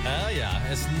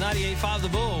yeah. It's 98.5 The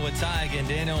Bull with Tige and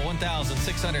Daniel.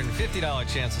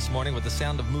 $1,650 chance this morning with the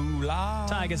Sound of Moolah.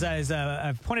 Tige, as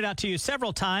I've pointed out to you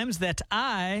several times, that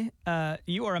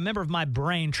you are a member of my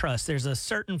brain trust. There's a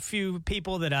certain few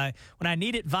people that when I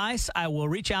need advice, I will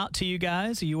reach out to you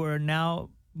guys. You are now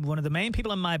one of the main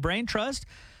people in my brain trust.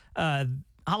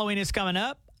 Halloween is coming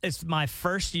up. It's my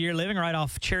first year living right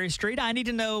off Cherry Street. I need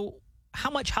to know how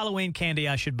much Halloween candy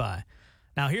I should buy.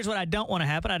 Now, here's what I don't want to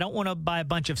happen. I don't want to buy a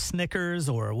bunch of Snickers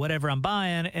or whatever I'm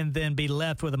buying and then be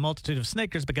left with a multitude of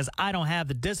Snickers because I don't have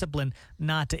the discipline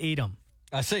not to eat them.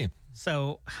 I see.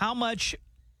 So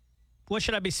what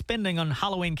should I be spending on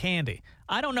Halloween candy?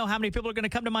 I don't know how many people are going to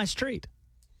come to my street.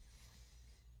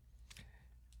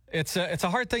 It's a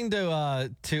hard thing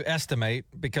to estimate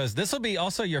because this will be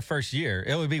also your first year.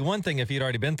 It would be one thing if you'd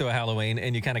already been through a Halloween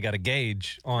and you kind of got a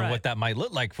gauge on what that might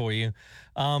look like for you.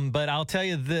 But I'll tell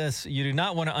you this, you do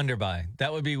not want to underbuy.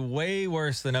 That would be way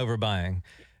worse than overbuying.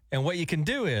 And what you can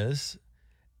do is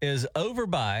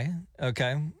overbuy,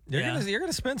 okay? You're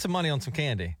gonna spend some money on some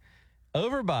candy.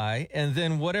 Overbuy, and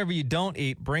then whatever you don't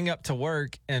eat, bring up to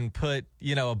work and put,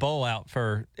 a bowl out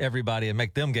for everybody and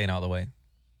make them gain all the weight.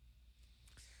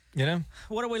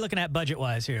 What are we looking at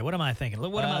budget-wise here? What am I thinking?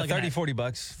 What am I looking at? $30, $40.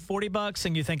 $40,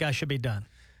 and you think I should be done?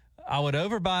 I would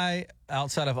overbuy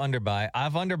outside of underbuy.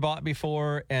 I've underbought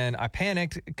before, and I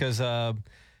panicked because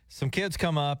some kids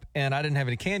come up, and I didn't have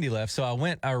any candy left. So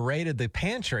I raided the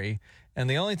pantry, and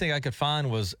the only thing I could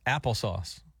find was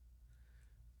applesauce.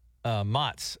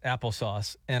 Mott's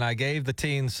applesauce. And I gave the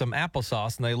teens some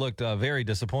applesauce, and they looked very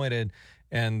disappointed.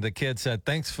 And the kid said,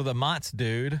 "Thanks for the Mott's,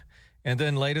 dude." And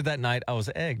then later that night, I was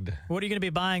egged. What are you going to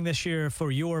be buying this year for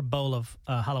your bowl of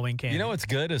Halloween candy? You know what's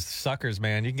good is suckers,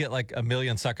 man. You can get like a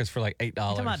million suckers for like $8. You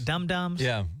talking about dum-dums?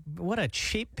 Yeah. What a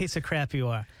cheap piece of crap you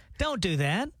are. Don't do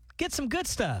that. Get some good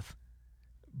stuff.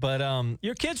 But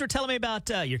your kids were telling me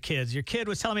about your kid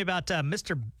was telling me about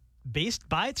Mr. Beast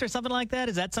Bites or something like that.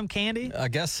 Is that some candy? I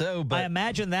guess so. But I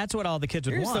imagine that's what all the kids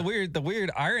would want. The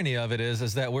weird irony of it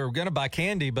is that we're going to buy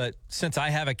candy, but since I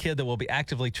have a kid that will be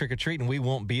actively trick-or-treating, we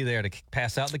won't be there to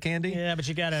pass out the candy. Yeah, but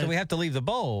you got to... So we have to leave the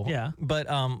bowl. Yeah. But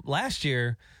last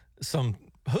year, some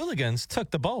hooligans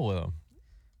took the bowl with them.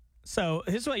 So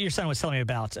here's what your son was telling me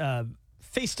about.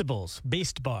 Feastables,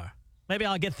 Beast Bar. Maybe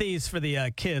I'll get these for the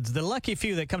kids, the lucky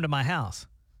few that come to my house.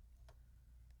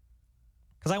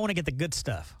 Because I want to get the good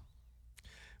stuff.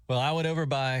 Well, I would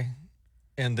overbuy,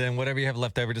 and then whatever you have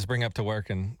left over, just bring up to work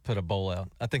and put a bowl out.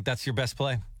 I think that's your best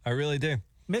play. I really do.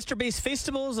 Mr. Beast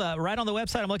Feastables, right on the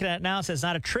website I'm looking at now, it says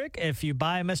not a trick. If you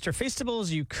buy Mr. Feastables,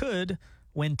 you could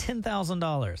win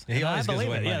 $10,000. He always gives away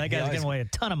money. Yeah, that guy's giving away a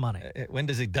ton of money. When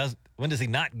does he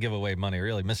not give away money,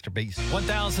 really, Mr. Beast?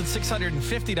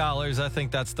 $1,650, I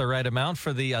think that's the right amount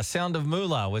for the Sound of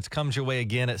Moolah, which comes your way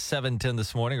again at 7:10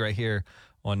 this morning right here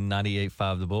on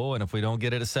 98.5 The Bull. And if we don't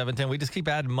get it at 7:10, we just keep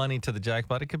adding money to the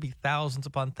jackpot. It could be thousands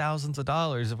upon thousands of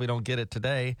dollars if we don't get it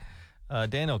today.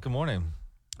 Daniel, good morning.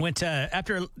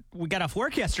 After we got off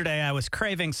work yesterday, I was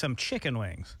craving some chicken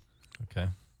wings. Okay.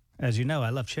 As you know, I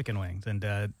love chicken wings. And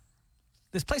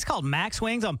this place called Mac's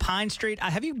Wings on Pine Street.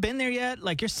 Have you been there yet?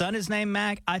 Like, your son is named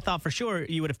Mac. I thought for sure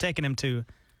you would have taken him to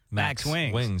Mac's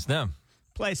Wings. No.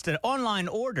 Placed an online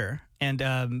order,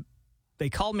 and they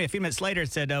called me a few minutes later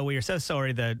and said, "Oh, we are so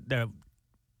sorry. The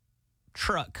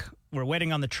truck, we're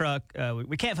waiting on the truck.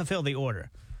 We can't fulfill the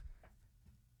order."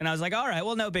 And I was like, "All right,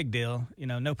 well, no big deal.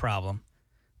 No problem."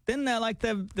 Then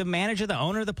the manager, the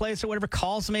owner of the place or whatever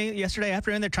calls me yesterday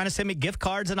afternoon. They're trying to send me gift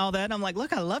cards and all that. And I'm like,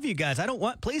 "Look, I love you guys.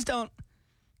 Please don't."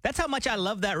 That's how much I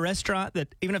love that restaurant,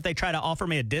 that even if they try to offer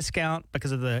me a discount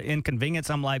because of the inconvenience,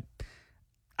 I'm like,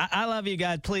 I love you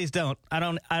guys. Please don't.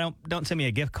 Don't send me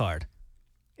a gift card.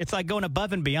 It's like going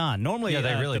above and beyond. Normally,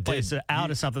 they really the place is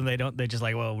out of something. They just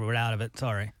like, well, we're out of it.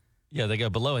 Sorry. Yeah, they go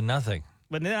below and nothing.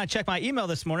 But then I checked my email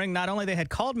this morning. Not only they had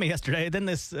called me yesterday, then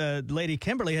this lady,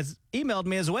 Kimberly, has emailed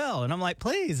me as well. And I'm like,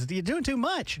 please, you're doing too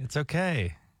much. It's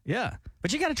okay. Yeah.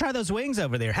 But you got to try those wings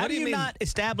over there. How do you not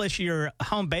establish your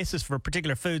home basis for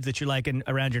particular foods that you like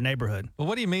around your neighborhood? Well,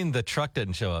 what do you mean the truck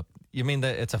didn't show up? You mean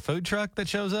that it's a food truck that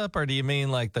shows up, or do you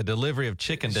mean like the delivery of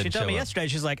chicken didn't show up? She told me yesterday,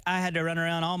 she's like, I had to run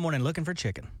around all morning looking for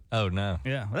chicken. Oh, no.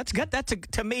 Yeah. Well, that's good.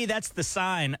 To me, that's the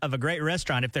sign of a great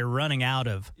restaurant if they're running out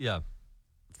of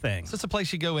things. Is this a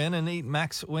place you go in and eat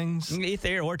Mac's Wings? You can eat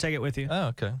there or take it with you. Oh,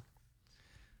 okay.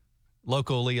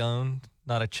 Locally owned,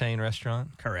 not a chain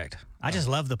restaurant? Correct. I just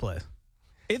love the place.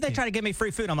 If they try to give me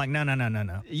free food, I'm like,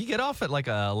 no. You get off at like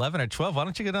 11 or 12. Why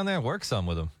don't you go down there and work some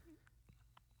with them?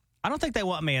 I don't think they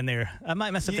want me in there. I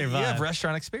might mess up their vibe. You have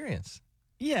restaurant experience.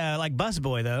 Yeah, like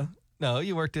busboy, though. No,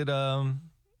 you worked at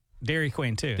Dairy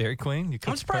Queen, too. Dairy Queen. You cook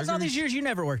I'm surprised all burgers? these years you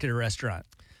never worked at a restaurant.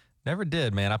 Never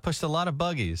did, man. I pushed a lot of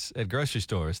buggies at grocery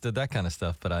stores, did that kind of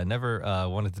stuff, but I never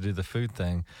wanted to do the food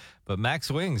thing. But Max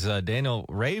Wings, Daniel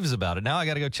raves about it. Now I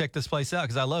got to go check this place out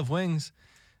because I love wings.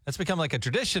 That's become like a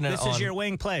tradition. This is your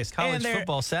wing place. College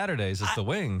football Saturdays is the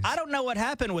wings. I don't know what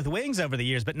happened with wings over the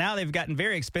years, but now they've gotten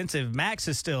very expensive. Max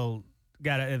is still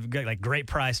got like great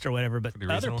priced or whatever, but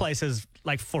other places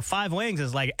like for 5 wings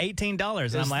is like $18,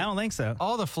 and I'm like, I don't think so.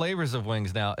 All the flavors of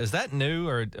wings now, is that new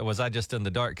or was I just in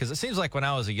the dark? Because it seems like when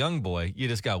I was a young boy, you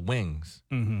just got wings.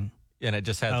 Mm-hmm. And it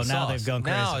just had the sauce. Now they've gone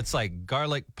crazy. Now it's like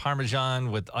garlic parmesan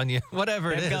with onion,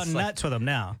 whatever it is. They've gone nuts with them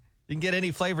now. You can get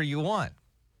any flavor you want.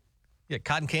 Yeah,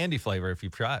 cotton candy flavor if you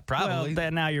try it. Probably.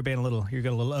 Well, now you're getting a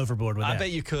little overboard with that. I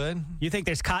bet you could. You think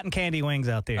there's cotton candy wings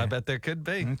out there? I bet there could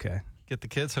be. Okay. Get the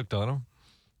kids hooked on them.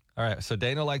 All right, so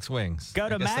Daniel likes wings. Go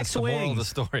to Max that's the Wings. moral of the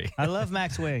story. I love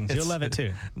Max Wings. You'll love it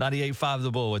too. 98.5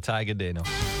 The Bull with Tige and Daniel.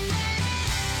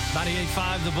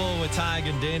 98.5 The Bull with Tige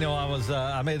and Daniel.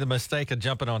 I made the mistake of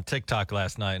jumping on TikTok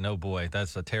last night, and oh boy,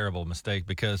 that's a terrible mistake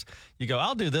because you go,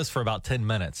 I'll do this for about 10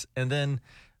 minutes, and then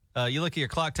you look at your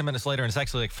clock 10 minutes later, and it's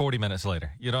actually like 40 minutes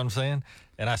later. You know what I'm saying?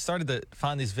 And I started to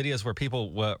find these videos where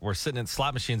people were sitting in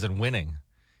slot machines and winning.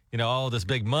 You know, all this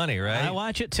big money, right? I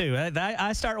watch it, too.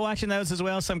 I start watching those as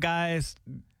well. Some guys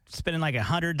spending like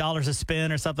 $100 a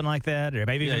spin or something like that, or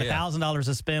maybe even $1,000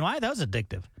 a spin. Why are those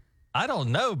addictive? I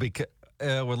don't know, because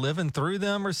we're living through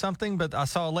them or something, but I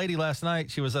saw a lady last night.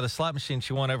 She was at a slot machine.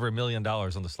 She won over $1 million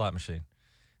on the slot machine,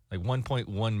 like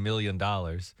 $1.1 million.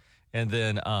 And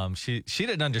then she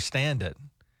didn't understand it.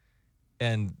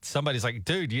 And somebody's like,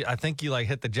 dude, I think you like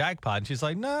hit the jackpot. And she's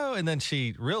like, no. And then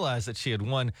she realized that she had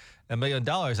won $1 million.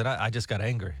 And I just got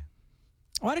angry.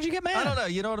 Why did you get mad? I don't know.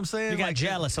 You know what I'm saying? You got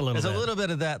jealous a little bit. There's a little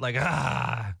bit of that, like,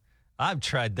 I've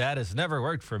tried that. It's never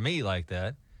worked for me like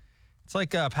that. It's like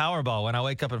Powerball. When I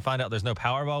wake up and find out there's no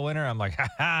Powerball winner, I'm like,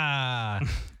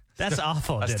 That's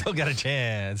awful. I still got a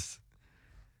chance.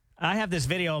 I have this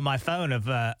video on my phone of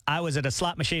I was at a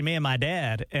slot machine, me and my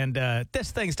dad, and this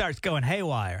thing starts going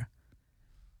haywire.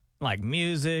 Like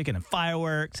music and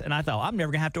fireworks, and I thought, I'm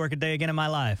never going to have to work a day again in my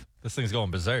life. This thing's going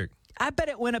berserk. I bet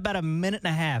it went about a minute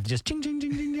and a half, just ching, ching,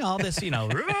 ching, ching, all this,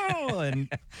 and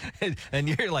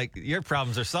you're like, your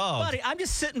problems are solved. Buddy, I'm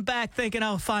just sitting back thinking,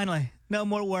 oh, finally, no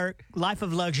more work, life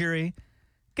of luxury.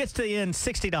 Gets to the end,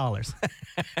 $60.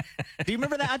 Do you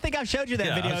remember that? I think I showed you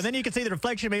that video, and then you can see the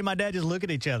reflection of me and my dad just look at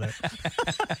each other.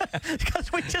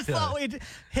 Because we just thought we'd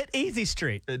hit easy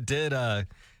street. It did,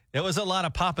 it was a lot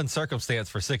of pomp and circumstance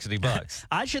for $60.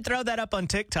 I should throw that up on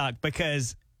TikTok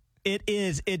because it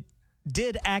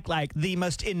did act like the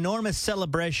most enormous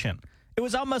celebration. It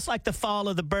was almost like the fall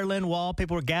of the Berlin Wall.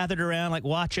 People were gathered around, like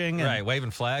watching, right,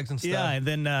 waving flags and stuff. Yeah, and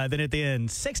then at the end,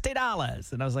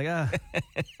 $60, and I was like, I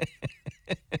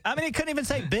mean, it couldn't even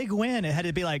say big win. It had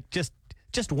to be like just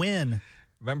win.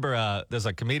 Remember, there's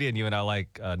a comedian you and I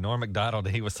like, Norm Macdonald.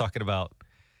 He was talking about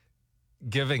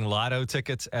giving lotto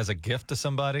tickets as a gift to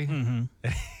somebody. Mm-hmm.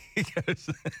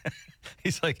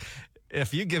 He's like,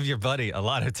 if you give your buddy a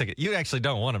lotto ticket, you actually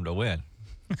don't want him to win.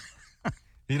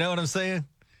 You know what I'm saying?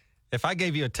 If I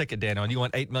gave you a ticket, Daniel, and you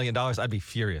won $8 million, I'd be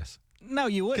furious. No,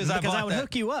 you wouldn't, because I would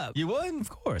hook you up. You would? Of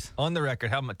course. On the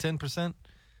record, how much? 10%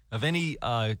 of any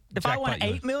If I won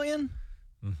 $8 million,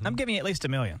 I'm giving you at least $1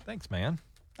 million. Thanks, man.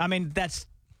 I mean,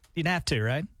 you'd have to,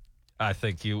 right? I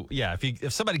think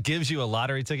if somebody gives you a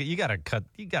lottery ticket, you gotta cut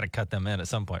them in at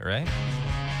some point, right?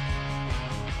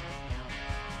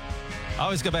 I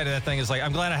always go back to that thing. It's like,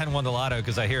 I'm glad I hadn't won the lotto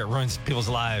because I hear it ruins people's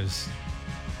lives.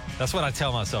 That's what I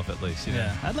tell myself, at least. You know?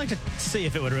 Yeah, I'd like to see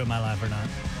if it would ruin my life or not.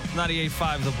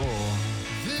 98.5 The Bull.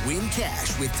 Win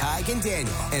cash with Tige and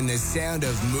Daniel and the Sound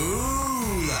of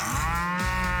Moolah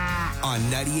on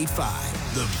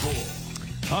 98.5 The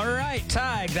Bull. All right,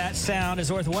 Tige, that sound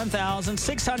is worth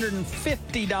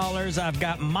 $1,650. I've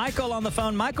got Michael on the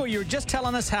phone. Michael, you were just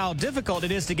telling us how difficult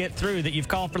it is to get through, that you've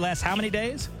called for the last how many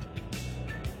days?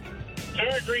 2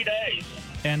 or 3 days.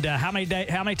 And how many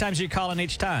times are you calling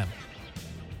each time?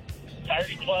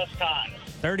 30-plus times.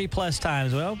 30-plus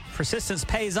times. Well, persistence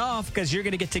pays off because you're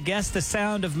going to get to guess the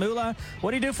sound of Moolah.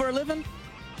 What do you do for a living?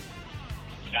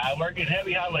 I work in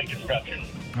heavy highway construction.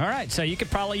 All right, so you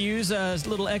could probably use a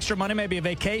little extra money, maybe a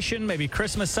vacation, maybe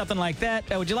Christmas, something like that.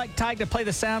 Would you like Tige to play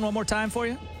the sound one more time for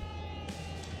you?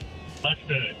 Let's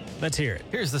do it. Let's hear it.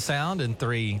 Here's the sound in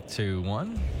 3, 2,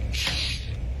 1.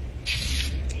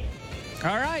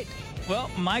 All right. Well,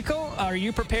 Michael, are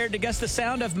you prepared to guess the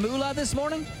sound of Moolah this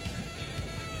morning?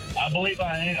 I believe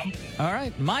I am. All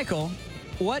right, Michael,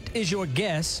 what is your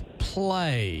guess?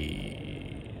 Play.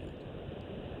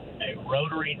 A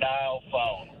rotary dial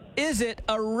phone. Is it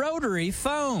a rotary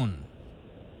phone?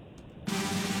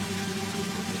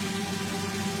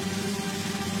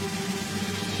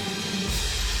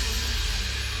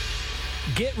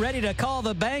 Get ready to call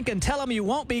the bank and tell them you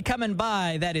won't be coming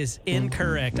by. That is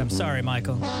incorrect. I'm sorry,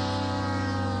 Michael. All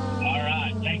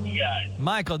right. Thank you, guys.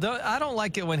 Michael, I don't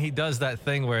like it when he does that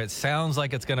thing where it sounds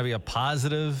like it's going to be a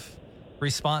positive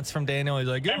response from Daniel. He's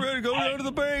like, get ready to go down to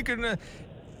the bank. And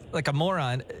like a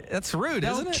moron. That's rude,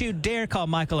 isn't it? Don't you dare call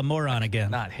Michael a moron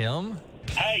again. Not him.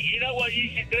 Hey, you know what you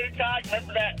should do, Ty?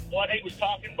 Remember that, what he was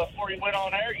talking before he went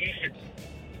on air? You should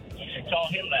call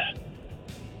him that.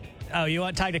 Oh, you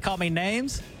want Ty to call me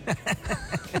names?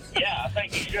 Yeah, I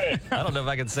think you should. I don't know if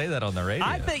I can say that on the radio.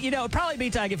 I think, it'd probably be,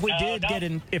 Ty, if we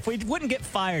if we wouldn't get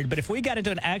fired, but if we got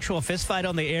into an actual fist fight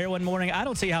on the air one morning, I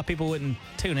don't see how people wouldn't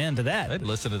tune in to that. They'd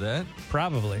listen to that.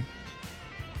 Probably.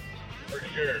 For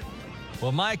sure.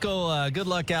 Well, Michael, good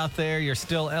luck out there. You're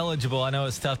still eligible. I know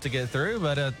it's tough to get through,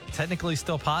 but technically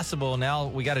still possible. Now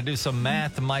we got to do some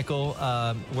math, Michael.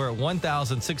 We're at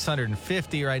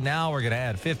 $1,650 right now. We're going to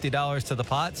add $50 to the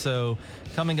pot. So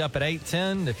coming up at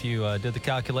 8:10, if you did the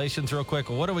calculations real quick,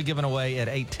 what are we giving away at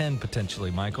 8:10 potentially,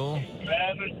 Michael?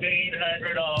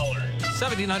 $1,700.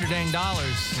 $1,700 dang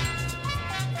dollars.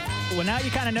 Well, now you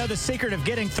kind of know the secret of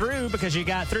getting through because you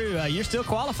got through. You're still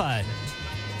qualified.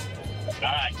 All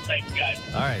right. Thanks, guys.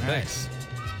 All right, thanks.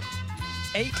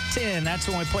 8:10, that's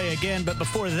when we play again. But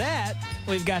before that,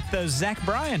 we've got those Zach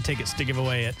Bryan tickets to give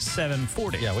away at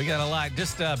 7:40. Yeah, we got a lot.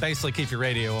 Just basically keep your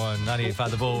radio on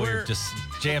 98.5 The Bull. We're just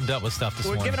jammed up with stuff this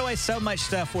morning. We're giving away so much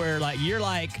stuff where, you're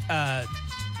like Pat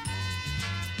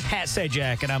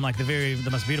Sajak, and I'm like the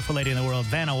most beautiful lady in the world,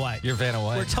 Vanna White. You're Vanna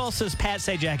White. We're Tulsa's Pat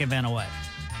Sajak and Vanna White.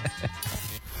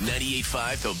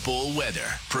 98.5 The Bull weather,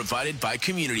 provided by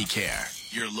Community Care,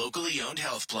 your locally owned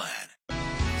health plan.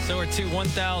 So we're to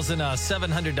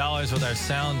 $1,700 with our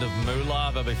Sound of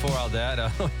Moolah. But before all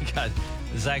that, we got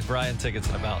Zach Bryan tickets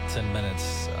in about 10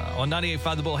 minutes on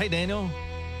 98.5 The Bull. Hey, Daniel.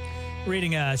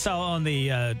 Reading, I saw on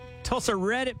the Tulsa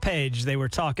Reddit page, they were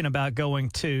talking about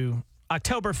going to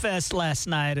Oktoberfest last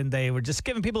night, and they were just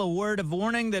giving people a word of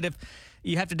warning that if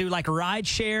you have to do ride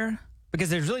share, because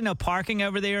there's really no parking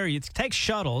over there. You take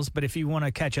shuttles, but if you want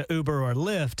to catch an Uber or a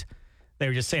Lyft, they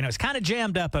were just saying it was kind of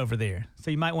jammed up over there.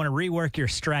 So you might want to rework your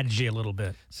strategy a little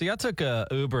bit. See, I took a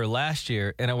Uber last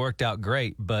year, and it worked out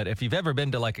great. But if you've ever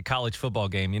been to a college football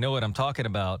game, you know what I'm talking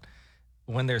about.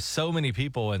 When there's so many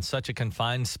people in such a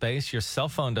confined space, your cell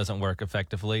phone doesn't work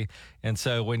effectively. And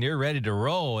so when you're ready to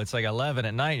roll, it's 11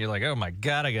 at night. You're like, oh, my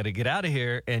God, I got to get out of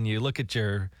here. And you look at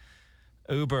your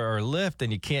Uber or Lyft,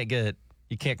 and you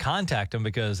can't contact them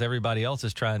because everybody else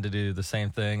is trying to do the same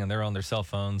thing, and they're on their cell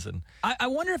phones. And I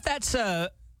wonder if that's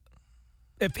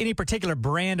if any particular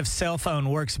brand of cell phone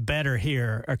works better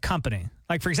here or company.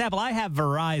 For example, I have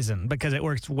Verizon because it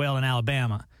works well in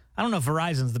Alabama. I don't know if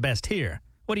Verizon's the best here.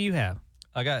 What do you have?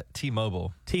 I got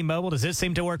T-Mobile. T-Mobile, does it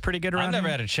seem to work pretty good around I've never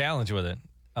here? had a challenge with it.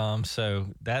 So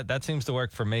that seems to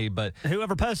work for me. But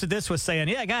whoever posted this was saying,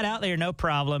 yeah, I got out there, no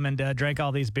problem, and drank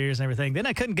all these beers and everything. Then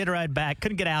I couldn't get a ride back,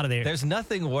 couldn't get out of there. There's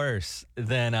nothing worse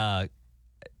than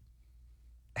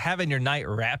having your night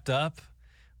wrapped up.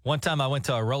 One time I went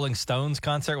to a Rolling Stones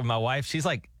concert with my wife. She's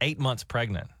 8 months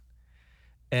pregnant.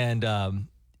 And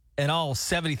all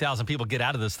 70,000 people get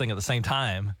out of this thing at the same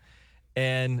time.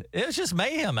 And it was just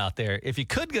mayhem out there. If you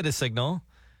could get a signal,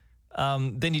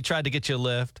 then you tried to get you a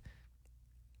lift.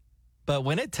 But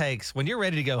when you're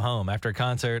ready to go home after a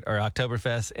concert or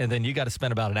Oktoberfest, and then you got to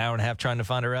spend about an hour and a half trying to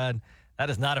find a ride, that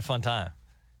is not a fun time.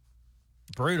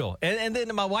 Brutal. And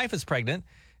then my wife is pregnant,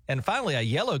 and finally a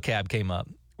yellow cab came up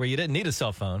where you didn't need a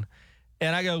cell phone.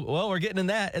 And I go, well, we're getting in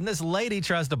that. And this lady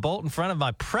tries to bolt in front of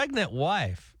my pregnant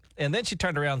wife. And then she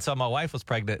turned around and saw my wife was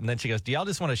pregnant. And then she goes, do y'all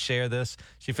just want to share this?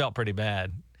 She felt pretty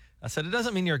bad. I said, it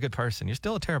doesn't mean you're a good person. You're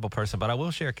still a terrible person, but I will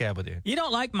share a cab with you. You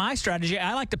don't like my strategy.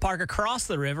 I like to park across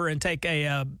the river and take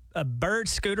a bird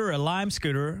scooter, a lime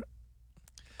scooter,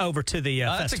 over to the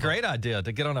festival. That's a great idea,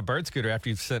 to get on a bird scooter after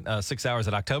you've spent 6 hours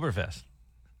at Oktoberfest.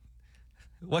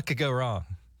 What could go wrong?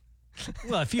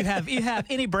 Well, if you have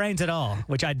any brains at all,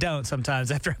 which I don't sometimes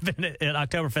after I've been at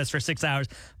Oktoberfest for 6 hours,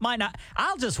 might not.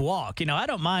 I'll just walk. I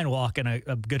don't mind walking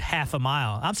a good half a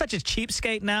mile. I'm such a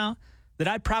cheapskate now that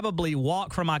I'd probably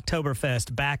walk from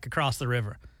Oktoberfest back across the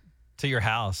river to your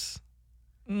house.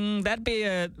 That'd be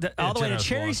all the way to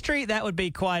Cherry Street. That would be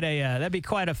quite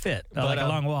a fit, a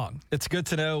long walk. It's good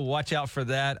to know. Watch out for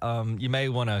that. You may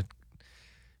want to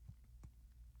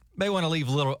May want to leave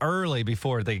a little early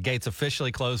before the gates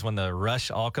officially close when the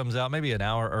rush all comes out, maybe an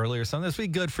hour early or something. This will be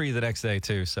good for you the next day,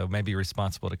 too. So maybe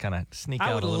responsible to kind of sneak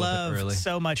out a little bit early. I would love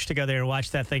so much to go there and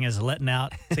watch that thing as letting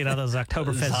out. Seeing all those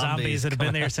Oktoberfest zombies that have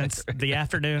been there since the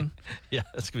afternoon. Yeah,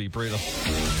 that's going to be brutal.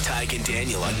 Tige and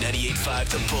Daniel on 98.5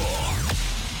 The Bull.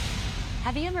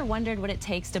 Have you ever wondered what it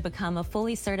takes to become a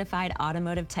fully certified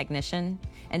automotive technician?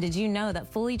 And did you know that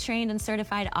fully trained and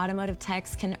certified automotive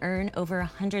techs can earn over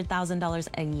 $100,000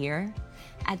 a year?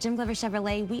 At Jim Glover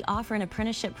Chevrolet, we offer an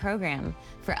apprenticeship program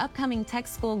for upcoming tech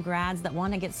school grads that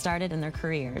want to get started in their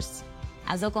careers.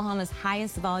 As Oklahoma's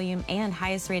highest volume and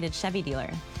highest rated Chevy dealer,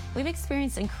 we've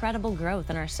experienced incredible growth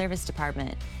in our service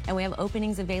department, and we have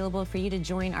openings available for you to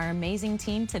join our amazing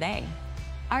team today.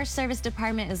 Our service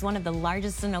department is one of the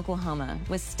largest in Oklahoma,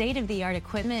 with state-of-the-art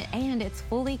equipment, and it's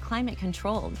fully climate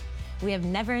controlled. We have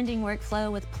never-ending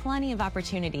workflow with plenty of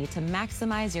opportunity to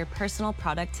maximize your personal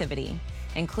productivity,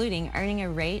 including earning a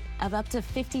rate of up to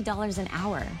 $50 an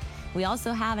hour. We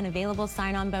also have an available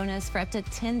sign-on bonus for up to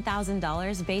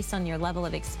 $10,000 based on your level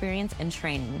of experience and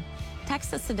training.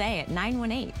 Text us today at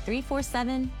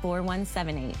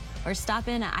 918-347-4178 or stop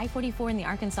in at I-44 in the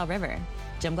Arkansas River.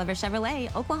 Jim Glover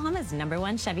Chevrolet, Oklahoma's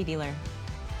 #1 Chevy dealer.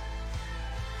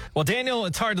 Well, Daniel,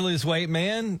 it's hard to lose weight,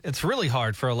 man. It's really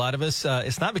hard for a lot of us.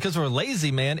 It's not because we're lazy,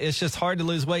 man. It's just hard to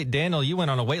lose weight. Daniel, you went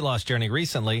on a weight loss journey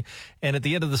recently, and at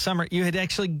the end of the summer, you had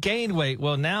actually gained weight.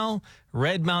 Well, now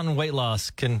Red Mountain Weight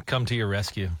Loss can come to your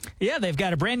rescue. Yeah, they've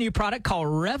got a brand new product called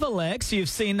Revelex. You've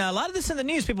seen a lot of this in the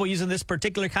news, people using this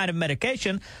particular kind of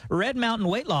medication. Red Mountain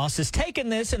Weight Loss has taken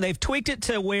this, and they've tweaked it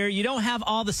to where you don't have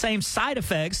all the same side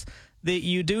effects that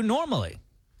you do normally.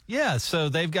 Yeah, so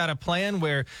they've got a plan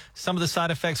where some of the side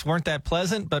effects weren't that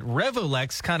pleasant, but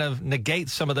Revelex kind of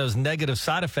negates some of those negative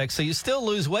side effects. So you still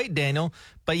lose weight, Daniel,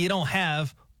 but you don't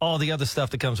have all the other stuff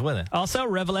that comes with it. Also,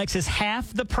 Revelex is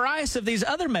half the price of these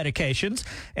other medications,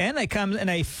 and they come in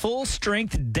a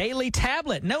full-strength daily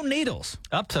tablet, no needles.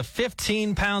 Up to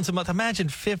 15 pounds a month. Imagine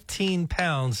 15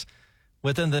 pounds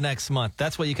within the next month.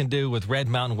 That's what you can do with Red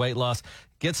Mountain Weight Loss.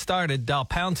 Get started. Dial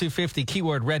pound 250,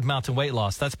 keyword Red Mountain Weight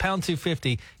Loss. That's pound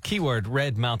 250, keyword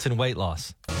Red Mountain Weight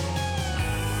Loss.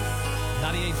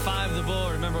 98.5 The Bull.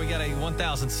 Remember, we got a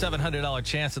 $1,700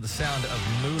 chance at the Sound of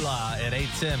Moolah at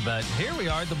 8:10. But here we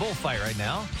are at the bullfight right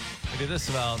now. We do this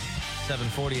about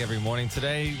 7:40 every morning.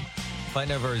 Today,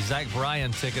 fighting over Zach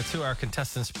Bryan tickets. Who are our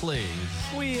contestants, please?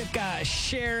 We've got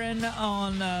Sharon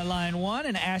on line 1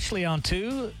 and Ashley on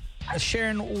 2.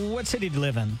 Sharon, what city do you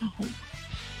live in?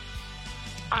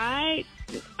 I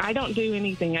don't do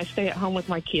anything. I stay at home with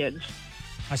my kids.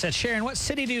 I said, Sharon, what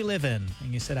city do you live in?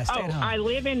 And you said, I stay at home. I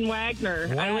live in Wagner.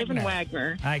 I live in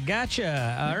Wagner. I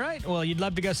gotcha. All right. Well, you'd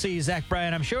love to go see Zach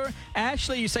Bryan, I'm sure.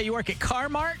 Ashley, you say you work at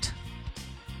Carmart?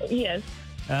 Yes.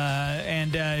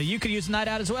 And you could use a night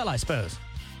out as well, I suppose.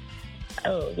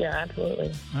 Oh, yeah,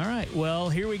 absolutely. All right. Well,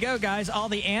 here we go, guys. All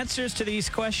the answers to these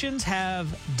questions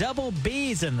have double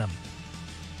B's in them.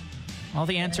 All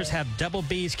the answers have double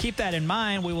B's. Keep that in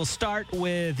mind. We will start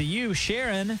with you,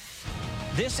 Sharon.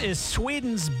 This is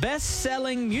Sweden's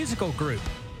best-selling musical group.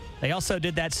 They also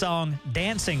did that song,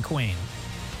 Dancing Queen.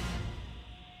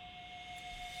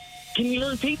 Can you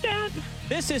repeat that?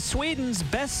 This is Sweden's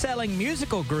best-selling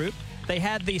musical group. They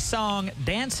had the song,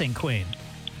 Dancing Queen.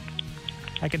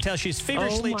 I can tell she's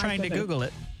feverishly trying to Google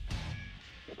it.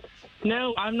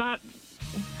 No, I'm not.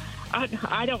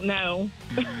 I don't know.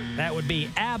 That would be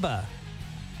ABBA.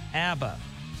 ABBA.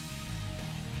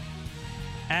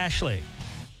 Ashley.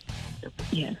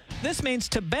 Yes. This means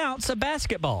to bounce a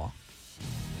basketball.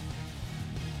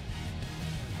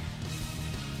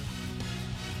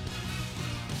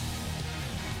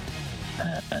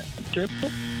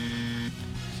 Dribble?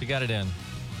 She got it in.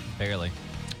 Barely.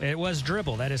 It was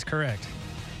dribble. That is correct.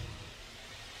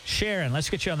 Sharon, let's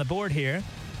get you on the board here.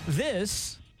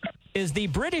 This is the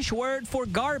British word for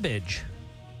garbage.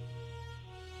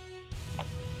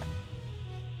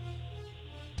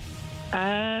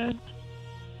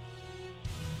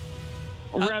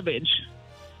 Rubbish.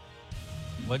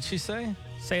 What'd she say?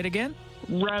 Say it again.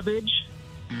 Rubbish.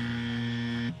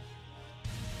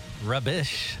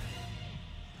 Rubbish.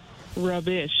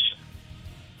 Rubbish.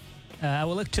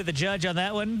 We'll look to the judge on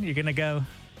that one. You're going to go,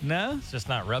 no? It's just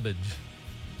not rubbish.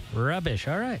 Rubbish.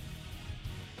 All right.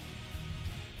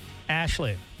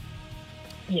 Ashley.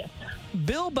 Yes.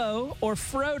 Bilbo or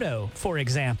Frodo, for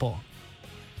example.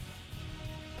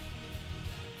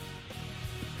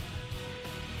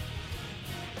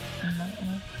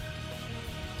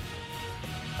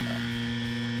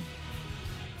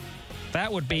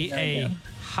 That would be a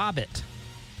hobbit.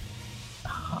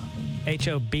 Hobbit.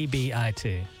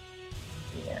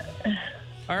 Yeah.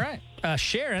 All right.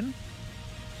 Sharon,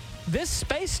 this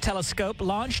space telescope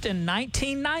launched in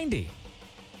 1990.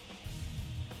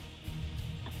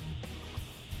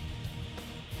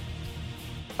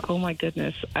 Oh, my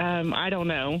goodness. I don't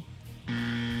know.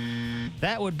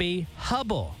 That would be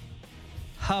Hubble.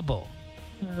 Hubble.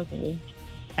 Okay.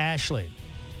 Ashley.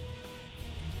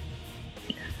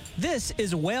 This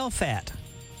is whale fat.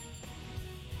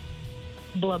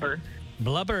 Blubber.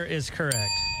 Blubber is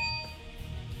correct.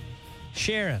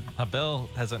 Sharon. Bill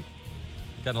hasn't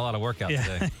gotten a lot of work out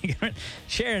today.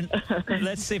 Sharon,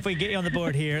 let's see if we get you on the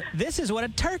board here. This is what a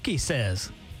turkey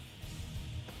says.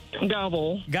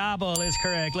 Gobble. Gobble is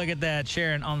correct. Look at that,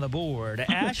 Sharon on the board.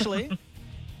 Ashley.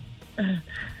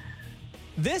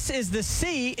 This is the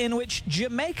sea in which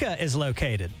Jamaica is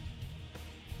located.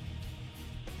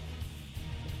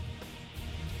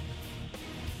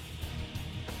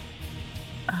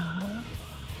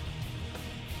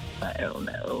 I don't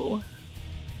know.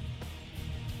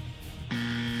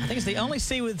 I think it's the only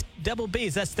sea with double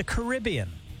B's. That's the Caribbean.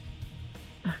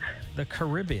 The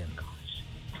Caribbean.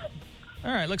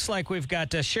 All right, looks like we've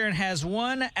got Sharon has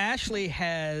one. Ashley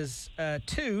has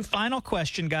two. Final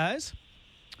question, guys.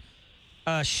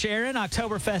 Sharon,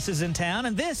 Oktoberfest is in town,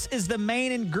 and this is the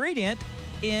main ingredient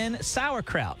in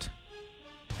sauerkraut.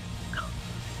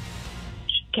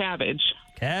 Cabbage.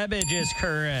 Cabbage is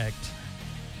correct.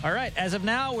 All right, as of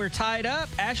now, we're tied up.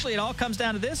 Ashley, it all comes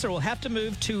down to this, or we'll have to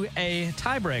move to a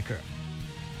tiebreaker.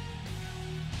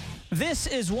 This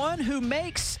is one who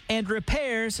makes and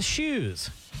repairs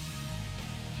shoes.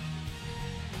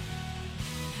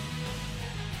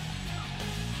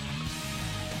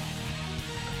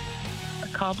 A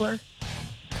cobbler.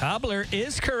 Cobbler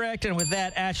is correct, and with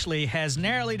that, Ashley has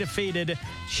narrowly defeated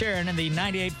Sharon in the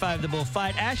 98.5 The Bull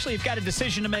fight. Ashley, you've got a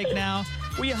decision to make now.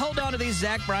 Will you hold on to these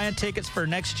Zach Bryan tickets for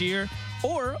next year,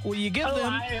 or will you give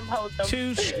them I am holding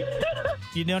to...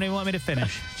 You don't even want me to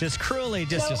finish. Just cruelly,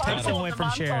 just take them away from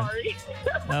I'm Sharon. sorry.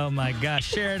 Oh, my gosh.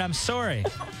 Sharon, I'm sorry.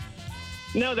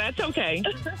 No, that's okay.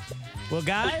 Well,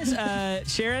 guys,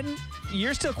 Sharon,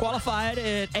 you're still qualified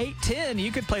at 8:10.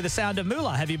 You could play the Sound of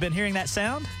Moolah. Have you been hearing that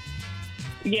sound?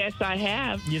 Yes, I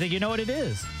have. You think you know what it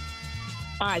is?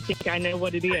 I think I know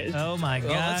what it is. Oh, my Well,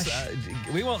 gosh.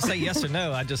 we won't say yes or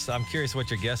no. I'm curious what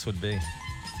your guess would be.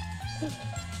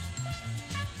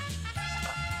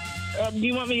 Do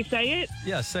you want me to say it?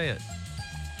 Yeah, say it.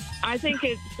 I think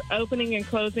it's opening and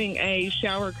closing a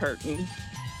shower curtain.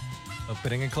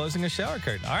 Opening and closing a shower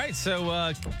curtain. All right,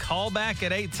 so call back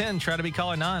at 8:10. Try to be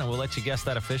caller 9, and we'll let you guess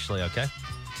that officially, okay?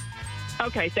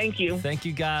 Okay, thank you. Thank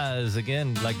you, guys.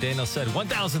 Again, like Daniel said,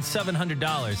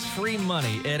 $1,700 free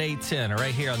money at 8:10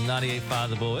 right here on 98.5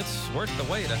 The Bull. It's worth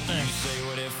the wait, I think.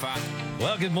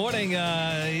 Well, good morning.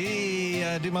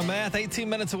 Do my math. 18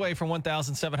 minutes away from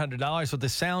 $1,700 with the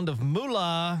Sound of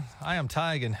Moolah. I am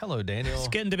Tige, and hello, Daniel. It's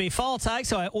getting to be fall, Tige,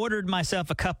 so I ordered myself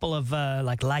a couple of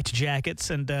light jackets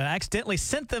and accidentally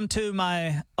sent them to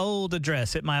my old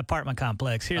address at my apartment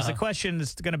complex. Here's the question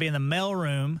that's going to be in the mail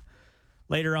room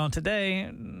later on today.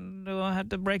 Do I have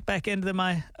to break back into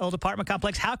my old apartment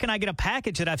complex? How can I get a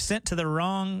package that I've sent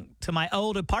to my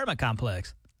old apartment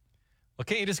complex? Well,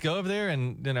 can't you just go over there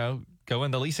and, go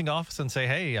in the leasing office and say,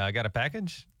 hey, I got a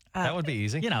package? That would be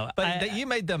easy. But you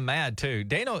made them mad, too.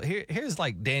 Daniel, here's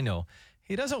like Daniel.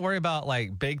 He doesn't worry about,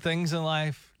 like, big things in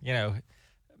life.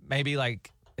 Maybe,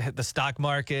 like, the stock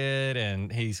market,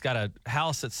 and he's got a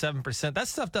house at 7%. That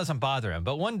stuff doesn't bother him.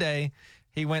 But one day,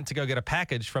 he went to go get a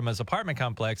package from his apartment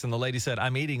complex, and the lady said,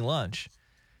 I'm eating lunch.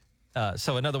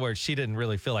 So, in other words, she didn't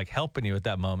really feel like helping you at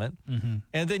that moment. Mm-hmm.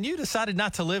 And then you decided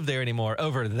not to live there anymore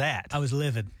over that. I was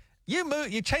livid.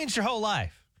 You changed your whole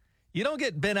life. You don't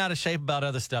get bent out of shape about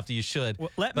other stuff that you should. Well,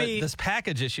 this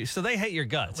package issue, so they hate your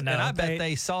guts. No, and I bet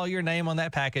they saw your name on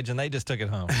that package, and they just took it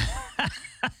home.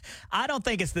 I don't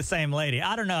think it's the same lady.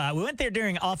 I don't know. We went there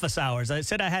during office hours. I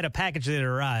said I had a package that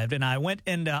arrived, and I went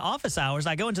into office hours.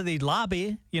 I go into the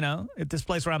lobby, at this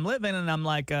place where I'm living, and I'm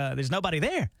like, there's nobody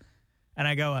there. And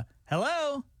I go,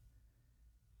 hello?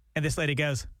 And this lady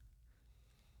goes,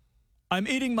 I'm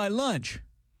eating my lunch.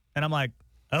 And I'm like,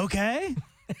 okay.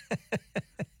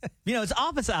 It's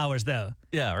office hours, though.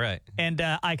 Yeah, right. And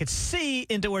I could see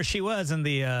into where she was in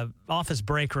the office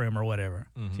break room or whatever.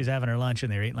 Mm-hmm. She's having her lunch in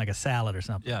there, eating like a salad or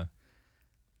something. Yeah.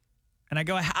 And I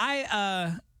go,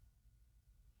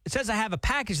 it says I have a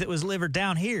package that was delivered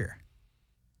down here.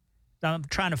 I'm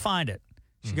trying to find it.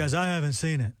 She goes, I haven't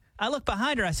seen it. I look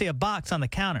behind her. I see a box on the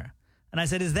counter. And I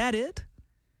said, is that it?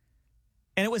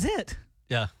 And it was it.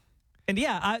 Yeah. And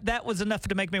that was enough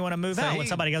to make me want to move out when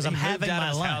somebody goes, I'm having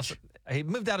my lunch. he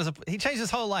moved out he changed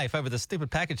his whole life over this stupid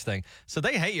package thing. So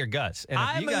they hate your guts. And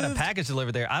if you got a package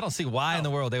delivered there, I don't see why in the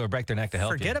world they would break their neck to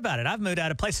help you. Forget about it. I've moved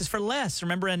out of places for less.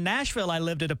 Remember in Nashville, I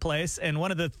lived at a place, and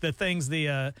one of the things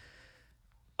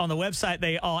on the website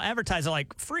they all advertise are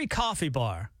like free coffee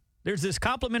bar. There's this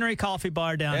complimentary coffee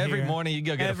bar down here. Every morning you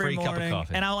go get a free cup of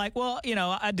coffee. And I'm like, well,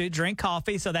 I do drink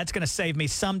coffee, so that's going to save me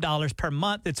some dollars per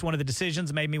month. It's one of the decisions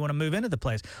that made me want to move into the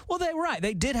place. Well, they were right.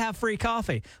 They did have free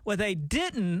coffee. What they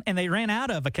didn't, and they ran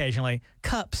out of occasionally,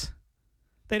 cups.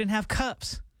 They didn't have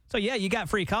cups. So, yeah, you got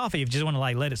free coffee if you just want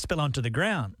to let it spill onto the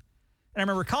ground. And I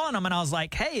remember calling them, and I was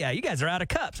like, hey, you guys are out of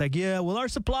cups. Like, yeah, well, our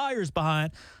supplier's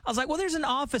behind. I was like, well, there's an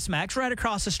Office Max right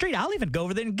across the street. I'll even go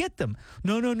over there and get them.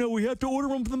 No, we have to order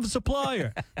them from the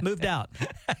supplier. Moved out.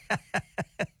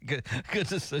 Good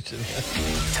decision.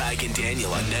 Tige and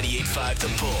Daniel on 98.5 The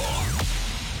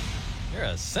Bull. You're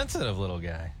a sensitive little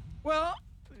guy. Well,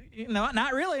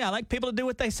 not really. I like people to do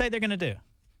what they say they're going to do.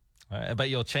 All right, but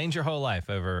you'll change your whole life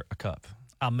over a cup.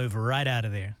 I'll move right out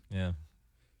of there. Yeah.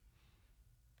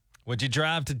 Would you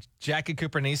drive to Jackie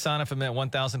Cooper Nissan if it meant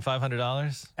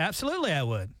 $1,500? Absolutely, I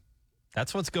would.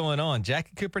 That's what's going on.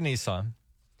 Jackie Cooper Nissan.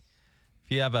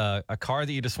 If you have a car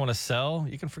that you just want to sell,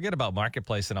 you can forget about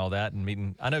Marketplace and all that and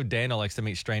meeting. I know Daniel likes to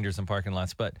meet strangers in parking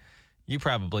lots, but you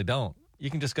probably don't. You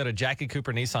can just go to Jackie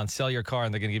Cooper Nissan, sell your car,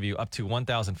 and they're going to give you up to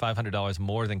 $1,500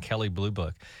 more than Kelley Blue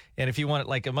Book. And if you want,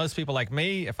 like most people like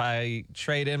me, if I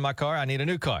trade in my car, I need a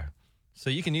new car. So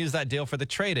you can use that deal for the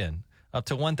trade-in. Up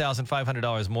to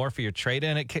 $1,500 more for your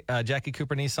trade-in at Jackie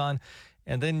Cooper Nissan.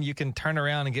 And then you can turn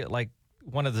around and get like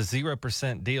one of the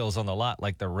 0% deals on the lot,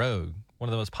 like the Rogue, one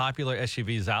of the most popular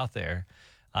SUVs out there.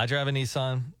 I drive a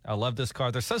Nissan. I love this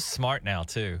car. They're so smart now,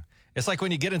 too. It's like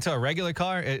when you get into a regular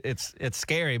car, it's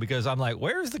scary because I'm like,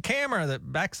 where's the camera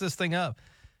that backs this thing up?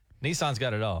 Nissan's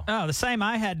got it all. Oh, the same.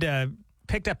 I had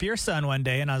picked up your son one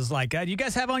day, and I was like, do you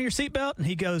guys have on your seatbelt? And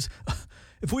he goes,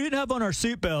 if we didn't have on our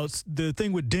seatbelts, the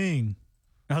thing would ding.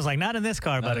 I was like, not in this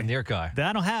car, buddy. Not in your car.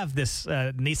 I don't have this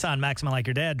Nissan Maxima like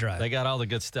your dad drives. They got all the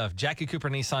good stuff.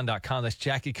 JackieCooperNissan.com. That's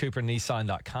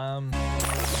JackieCooperNissan.com.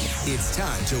 It's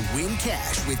time to win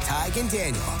cash with Tige and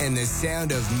Daniel and the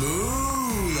Sound of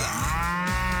Moolah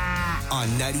on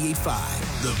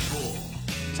 98.5 The Bull.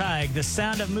 Tige, the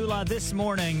Sound of Moolah this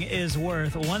morning is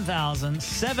worth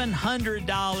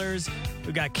 $1,700.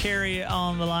 We've got Carrie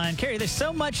on the line. Carrie, there's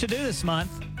so much to do this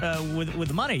month with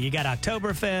the money. You got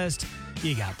Oktoberfest.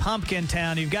 You got Pumpkin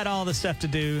Town. You've got all the stuff to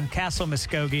do. Castle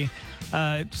Muskogee.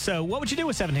 So what would you do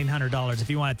with $1,700 if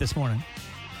you want it this morning?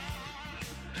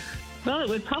 Well, it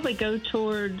would probably go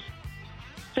towards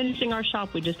finishing our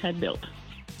shop we just had built.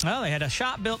 Well, they had a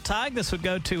shop built, Tige. This would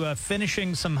go to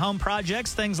finishing some home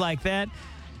projects, things like that.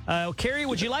 Carrie,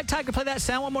 would you like Tige to play that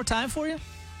sound one more time for you?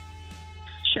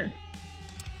 Sure.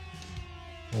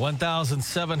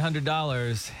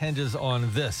 $1,700 hinges on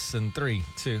this in 3,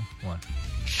 2, 1.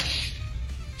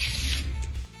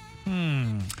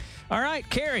 All right,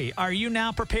 Carrie, are you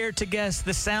now prepared to guess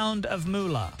the Sound of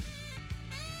Moolah?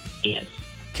 Yes.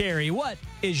 Carrie, what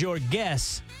is your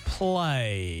guess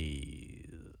play?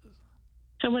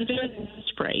 Someone doing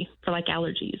spray for like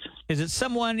allergies. Is it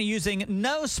someone using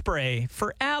nose spray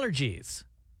for allergies?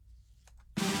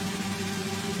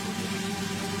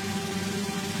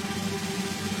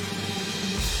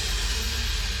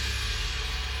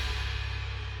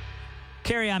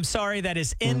 Carrie, I'm sorry, that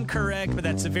is incorrect, but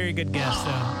that's a very good guess,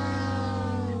 though.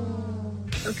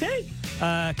 Okay.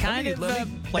 Let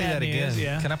me play that again. News,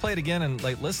 yeah. Can I play it again? And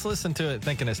let's listen to it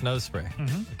thinking it's nose spray.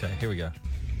 Mm-hmm. Okay, here we go.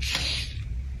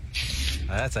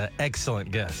 That's an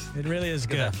excellent guess. It really is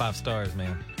Give good. that 5 stars,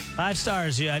 man. 5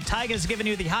 stars. Yeah, Tiger's giving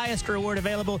you the highest reward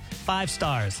available, 5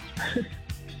 stars.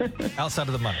 Outside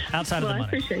of the money. Outside of the money. I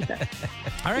appreciate that.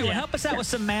 All right, well, help us out with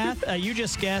some math. You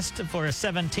just guessed for a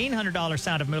 $1,700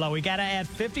 Sound of Moolah. We got to add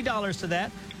 $50 to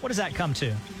that. What does that come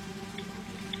to?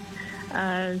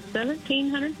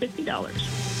 $1,750.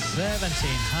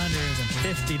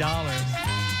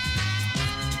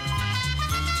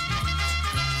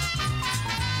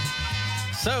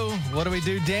 $1,750. So, what do we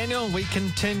do, Daniel? We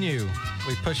continue.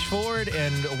 We push forward,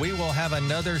 and we will have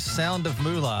another Sound of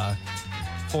Moolah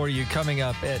for you coming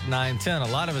up at 9:10.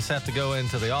 A lot of us have to go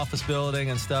into the office building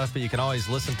and stuff, but you can always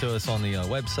listen to us on the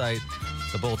website,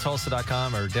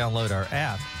 thebulltulsa.com, or download our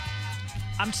app.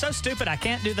 I'm so stupid, I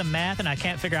can't do the math, and I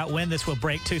can't figure out when this will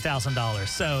break $2,000.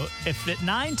 So if at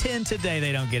 9:10 today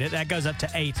they don't get it, that goes up to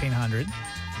 $1,800.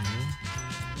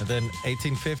 And then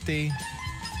 1850,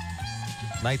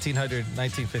 1900,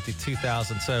 1950,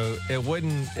 2000. So it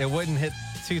wouldn't hit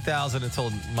 $2,000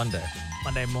 until Monday.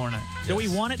 Monday morning. Do we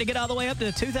want it to get all the way up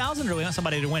to 2,000, or do we want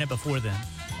somebody to win it before then?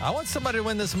 I want somebody to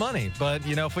win this money, but,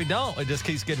 if we don't, it just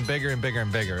keeps getting bigger and bigger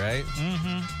and bigger, right?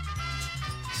 Mm-hmm.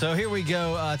 So here we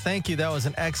go. Thank you. That was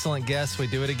an excellent guest. We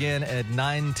do it again at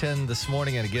 9:10 this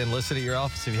morning. And again, listen at your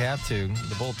office if you have to.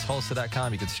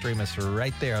 TheBullTulsa.com. You can stream us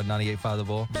right there on 98.5 The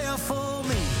Bull.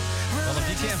 Well, if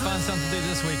you can't find something to do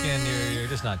this weekend, you're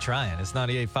just not trying. It's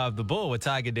 98.5 The Bull with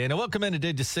Tige and Daniel. Welcome into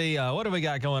Did You See? What do we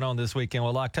got going on this weekend?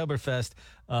 Well, Oktoberfest,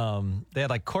 they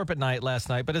had corporate night last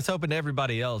night, but it's open to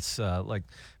everybody else, like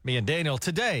me and Daniel.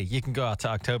 Today, you can go out to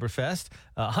Oktoberfest.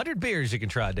 100 beers you can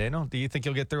try, Daniel. Do you think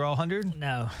you'll get through all 100?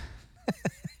 No.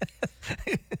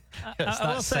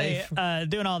 I will say,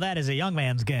 doing all that is a young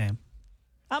man's game.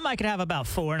 I might could have about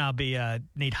 4, and I'll be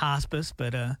need hospice,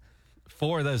 but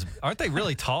 4 of those, aren't they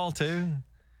really tall too?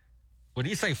 When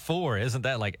you say 4, isn't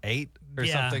that like 8 or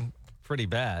something? Pretty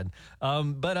bad.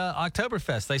 But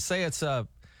Oktoberfest, they say it's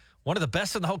one of the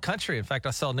best in the whole country. In fact,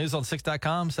 I saw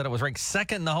newson6.com said it was ranked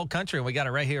 2nd in the whole country, and we got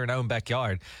it right here in our own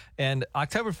backyard. And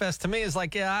Oktoberfest to me is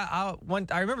like, I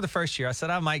remember the first year I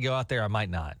said I might go out there, I might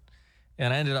not.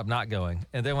 And I ended up not going.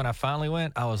 And then when I finally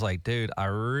went, I was like, dude, I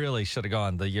really should have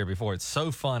gone the year before. It's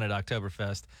so fun at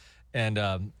Oktoberfest. And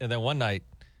then one night,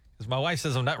 because my wife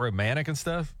says I'm not romantic and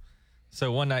stuff.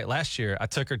 So one night last year, I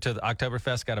took her to the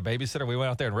Oktoberfest, got a babysitter. We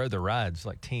went out there and rode the rides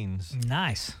like teens.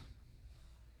 Nice.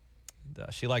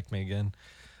 She liked me again.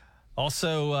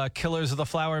 Also, Killers of the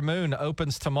Flower Moon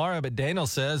opens tomorrow, but Daniel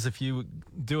says if you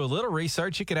do a little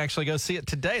research, you can actually go see it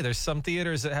today. There's some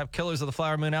theaters that have Killers of the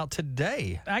Flower Moon out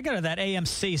today. I go to that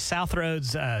AMC South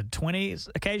Roads 20s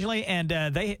occasionally, and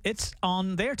it's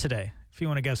on there today. If you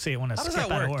want to go see it when it's How does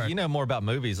that work? You know more about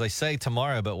movies. They say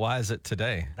tomorrow, but why is it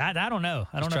today? I don't know.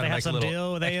 I don't know if they have some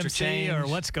deal with AMC or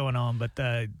what's going on, but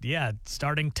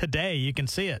starting today, you can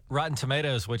see it. Rotten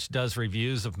Tomatoes, which does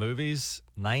reviews of movies,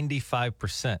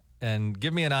 95%. And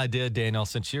give me an idea, Daniel,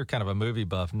 since you're kind of a movie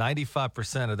buff,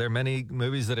 95%. Are there many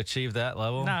movies that achieve that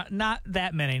level? Not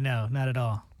that many, no, not at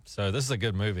all. So this is a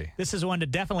good movie. This is one to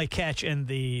definitely catch in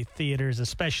the theaters,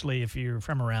 especially if you're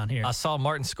from around here. I saw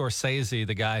Martin Scorsese,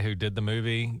 the guy who did the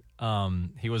movie.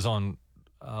 He was on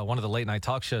one of the late night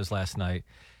talk shows last night,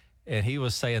 and he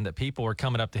was saying that people were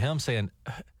coming up to him saying,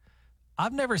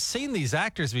 I've never seen these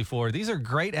actors before. These are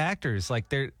great actors. Like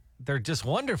they're just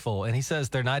wonderful. And he says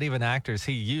they're not even actors.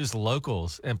 He used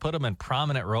locals and put them in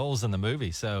prominent roles in the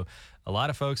movie. So a lot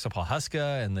of folks in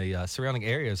Pawhuska and the surrounding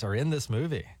areas are in this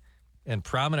movie in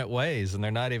prominent ways, and they're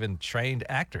not even trained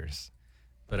actors.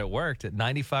 But it worked at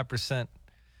 95%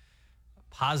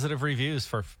 positive reviews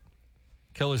for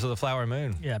Killers of the Flower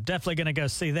Moon. Yeah, definitely going to go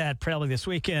see that probably this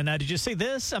weekend. Did you see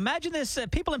this? Imagine this.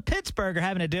 People in Pittsburgh are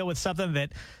having to deal with something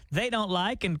that they don't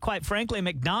like, and quite frankly,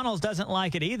 McDonald's doesn't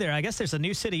like it either. I guess there's a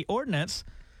new city ordinance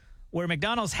where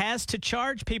McDonald's has to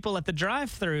charge people at the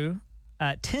drive-thru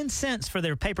 10 cents for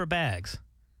their paper bags.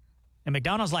 And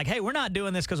McDonald's like, hey, we're not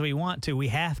doing this because we want to. We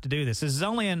have to do this. This is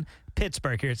only in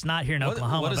Pittsburgh here. It's not here in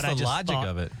Oklahoma. What is the logic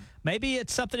of it? Maybe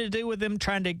it's something to do with them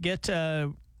trying to get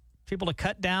people to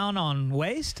cut down on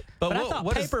waste. But I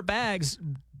thought paper bags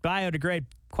biodegrade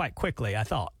quite quickly, I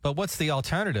thought. But what's the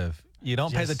alternative? You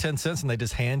don't pay the 10 cents and they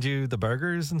just hand you the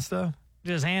burgers and stuff?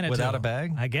 Just hand it without to a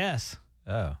bag? I guess.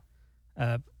 Oh.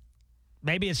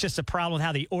 Maybe it's just a problem with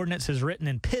how the ordinance is written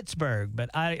in Pittsburgh,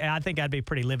 but I think I'd be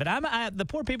pretty livid. The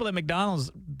poor people at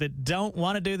McDonald's that don't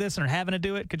want to do this and are having to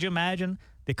do it, could you imagine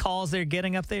the calls they're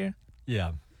getting up there?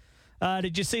 Yeah.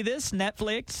 Did you see this?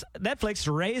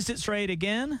 Netflix raised its rate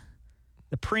again.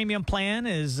 The premium plan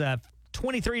is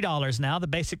 $23 now. The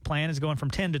basic plan is going from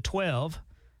 $10 to $12.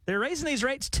 They're raising these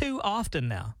rates too often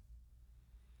now.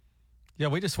 Yeah,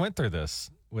 we just went through this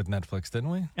with Netflix, didn't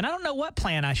we? And I don't know what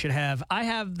plan I should have. I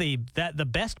have the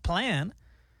best plan,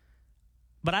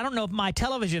 but I don't know if my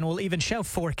television will even show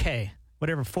 4K,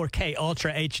 whatever 4K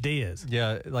Ultra HD is.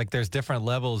 Yeah, like there's different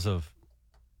levels of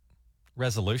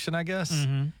resolution, I guess.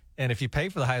 Mm-hmm. And if you pay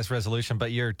for the highest resolution,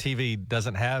 but your TV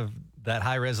doesn't have that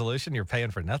high resolution, you're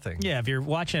paying for nothing. Yeah, if you're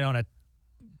watching it on a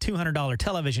 $200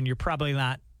 television, you're probably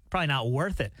not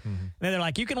worth it. Mm-hmm. And then they're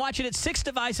like, you can watch it at 6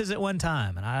 devices at one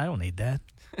time, and I don't need that.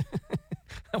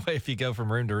 That way, if you go from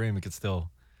room to room, you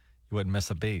wouldn't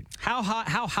miss a beat. How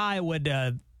high would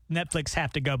Netflix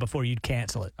have to go before you'd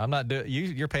cancel it? I'm not doing.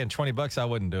 You're paying $20. I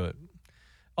wouldn't do it.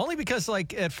 Only because,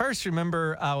 like, at first,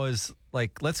 remember, I was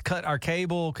like, let's cut our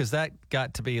cable because that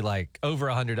got to be like over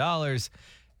 $100.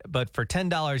 But for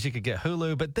 $10, you could get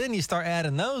Hulu. But then you start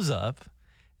adding those up,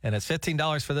 and it's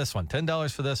 $15 for this one,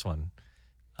 $10 for this one.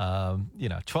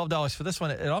 $12 for this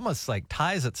one. It almost like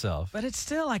ties itself. But it's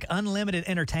still like unlimited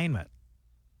entertainment.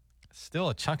 Still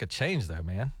a chunk of change, though,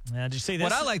 man. Did you see this?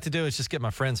 What I like to do is just get my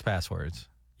friends' passwords.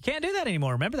 You can't do that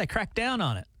anymore. Remember, they cracked down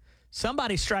on it.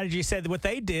 Somebody's strategy said that what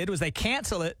they did was they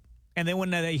cancel it, and then when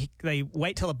they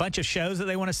wait till a bunch of shows that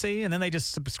they want to see, and then they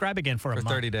just subscribe again for a month.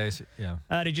 30 days,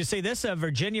 yeah. Did you see this? A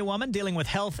Virginia woman dealing with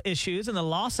health issues and the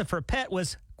loss of her pet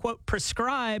was, quote,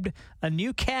 prescribed a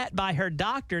new cat by her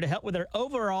doctor to help with her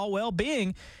overall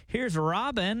well-being. Here's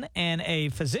Robin and a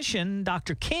physician,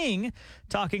 Dr. King,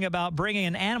 talking about bringing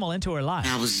an animal into her life.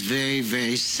 I was very,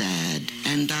 very sad.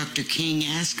 And Dr. King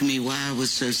asked me why I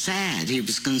was so sad. He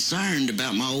was concerned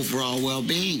about my overall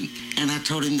well-being. And I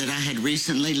told him that I had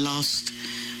recently lost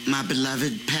my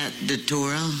beloved pet,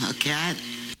 Datura, a cat.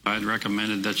 I'd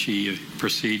recommended that she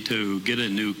proceed to get a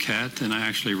new cat, and I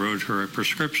actually wrote her a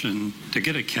prescription to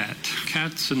get a cat.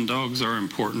 Cats and dogs are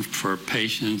important for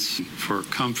patients, for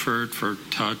comfort, for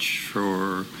touch,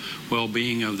 for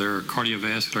well-being of their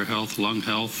cardiovascular health, lung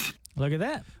health. Look at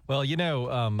that. Well, you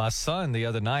know, my son the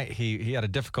other night, he had a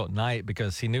difficult night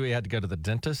because he knew he had to go to the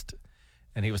dentist.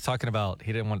 And he was talking about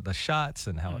he didn't want the shots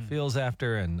and how it feels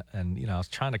after. And you know, I was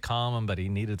trying to calm him, but he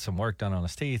needed some work done on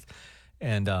his teeth.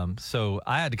 And so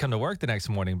I had to come to work the next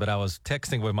morning, but I was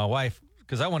texting with my wife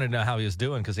because I wanted to know how he was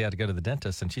doing because he had to go to the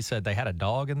dentist. And she said they had a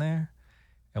dog in there.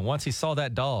 And once he saw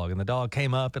that dog and the dog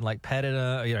came up and like petted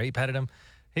him, you know, he petted him,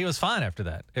 he was fine after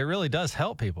that. It really does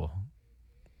help people,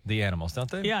 the animals, don't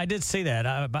they? Yeah, I did see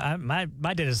that. My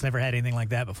dentist never had anything like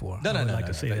that before. No.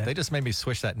 They just made me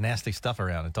swish that nasty stuff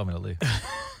around and told me to leave.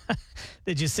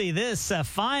 Did you see this?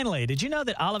 Finally, did you know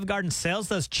that Olive Garden sells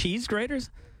those cheese graters?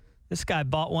 This guy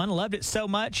bought one, loved it so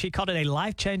much, he called it a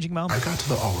life-changing moment. I got to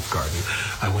the Olive Garden.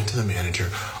 I went to the manager.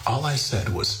 All I said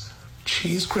was,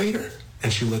 cheese grater?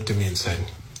 And she looked at me and said,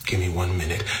 give me 1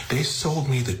 minute. They sold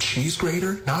me the cheese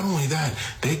grater. Not only that,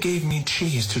 they gave me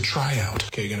cheese to try out.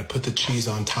 Okay, you're going to put the cheese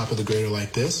on top of the grater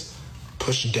like this,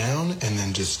 push down, and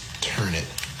then just turn it.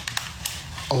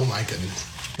 Oh, my goodness.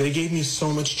 They gave me so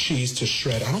much cheese to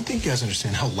shred. I don't think you guys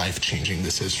understand how life-changing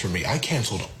this is for me. I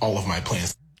canceled all of my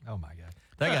plans. Oh, my God.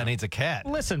 That guy needs a cat.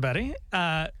 Listen, buddy,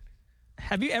 have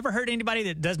you ever heard anybody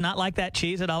that does not like that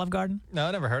cheese at Olive Garden? No,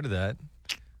 I never heard of that.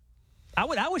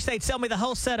 I wish they'd sell me the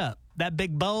whole setup. That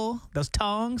big bowl, those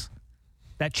tongs,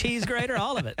 that cheese grater,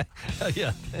 all of it.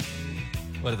 Yeah.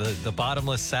 What, the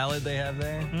bottomless salad they have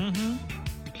there? Mm-hmm.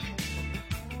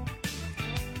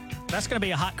 That's going to be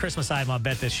a hot Christmas item, I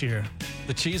bet, this year.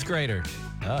 The cheese grater.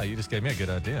 Oh, you just gave me a good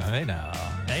idea. Hey, now.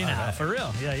 Hey, now, for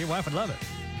real. Yeah, your wife would love it.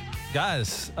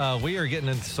 Guys, we are getting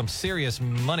into some serious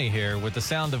money here with the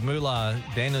Sound of Moolah.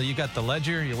 Daniel, you got the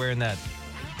ledger. You're wearing that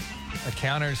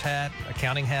accounting hat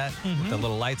with the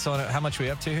little lights on it. How much are we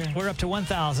up to here? We're up to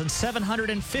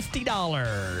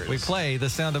 $1,750. We play the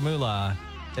Sound of Moolah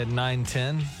at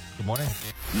 9:10. Good morning.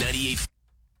 98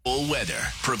 full weather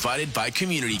provided by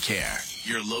Community Care,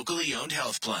 your locally owned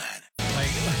health plan.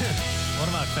 One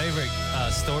of my favorite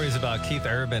stories about Keith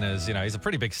Urban is, you know, he's a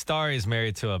pretty big star. He's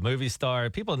married to a movie star.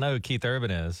 People know who Keith Urban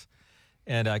is.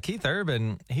 And Keith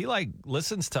Urban, he like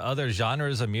listens to other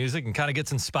genres of music and kind of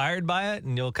gets inspired by it.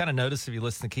 And you'll kind of notice if you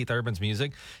listen to Keith Urban's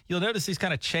music, you'll notice these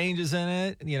kind of changes in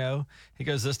it. You know, he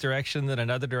goes this direction, then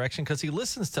another direction because he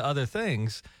listens to other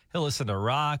things. He'll listen to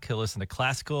rock. He'll listen to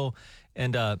classical.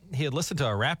 And he had listened to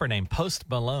a rapper named Post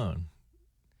Malone.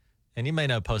 And you may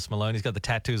know Post Malone. He's got the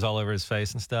tattoos all over his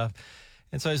face and stuff.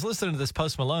 And so he's listening to this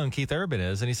Post Malone, Keith Urban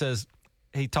is, and he says,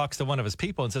 he talks to one of his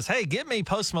people and says, hey, give me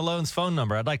Post Malone's phone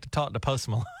number. I'd like to talk to Post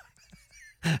Malone.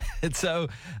 And so,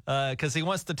 because he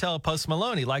wants to tell Post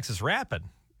Malone he likes his rapping.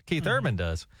 Keith Urban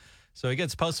does. So he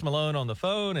gets Post Malone on the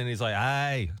phone and he's like,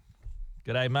 hey,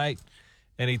 good day, mate.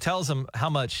 And he tells him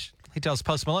he tells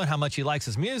Post Malone how much he likes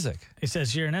his music. He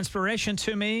says, you're an inspiration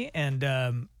to me, and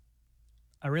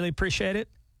I really appreciate it.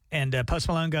 And Post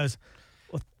Malone goes,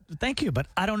 well, thank you, but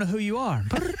I don't know who you are.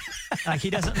 Like he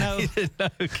doesn't know. He didn't know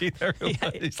who Keith Urban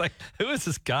was. He's like, who is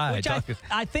this guy? Which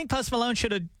I think Post Malone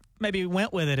should have maybe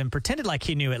went with it and pretended like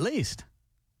he knew at least.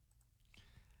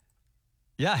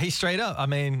 Yeah, he straight up. I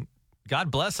mean,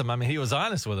 God bless him. I mean, he was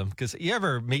honest with him. Because you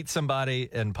ever meet somebody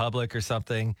in public or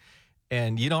something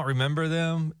and you don't remember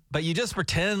them, but you just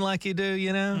pretend like you do,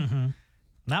 you know? Mm-hmm.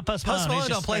 Not Post Malone. Post Malone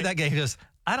don't play that game. He goes,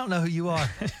 I don't know who you are.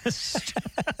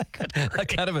 I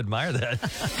kind of admire that.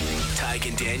 Tige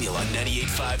and Daniel on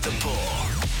 98.5 The Bull.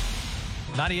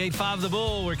 98.5 The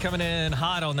Bull. We're coming in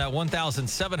hot on that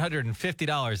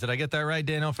 $1,750. Did I get that right,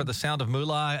 Daniel, for the Sound of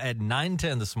Moolah at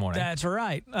 9:10 this morning? That's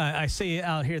right. I see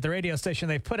out here at the radio station,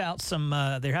 they put out some,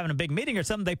 they're having a big meeting or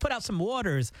something. They put out some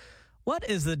waters. What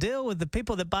is the deal with the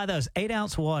people that buy those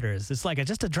 8-ounce waters? It's like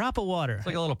just a drop of water. It's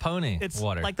like a little pony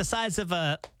water. Like the size of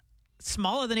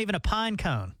smaller than even a pine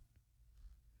cone.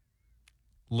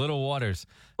 Little waters.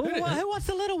 Who wants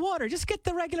the little water? Just get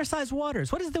the regular size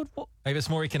waters. What is the... Maybe it's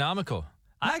more economical.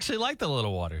 I actually like the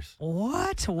little waters.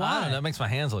 What? Why? I don't know. It makes my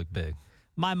hands look big.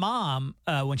 My mom,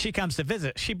 when she comes to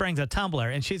visit, she brings a tumbler,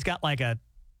 and she's got like a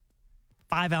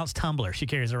 5-ounce tumbler she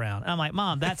carries around. And I'm like,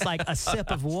 Mom, that's like a sip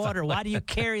of water. Why do you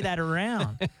carry that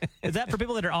around? Is that for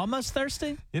people that are almost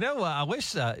thirsty? You know, I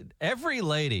wish every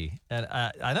lady, and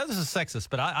I know this is sexist,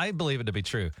 but I believe it to be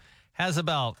true, has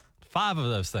about 5 of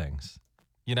those things.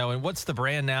 You know, and what's the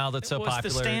brand now that's so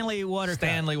popular? The Stanley water cup.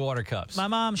 Stanley water cups. My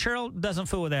mom, Cheryl, doesn't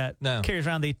fool with that. No. Carries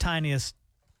around the tiniest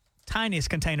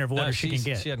container of water she can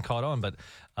get. She hadn't caught on, but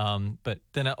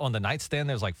then on the nightstand,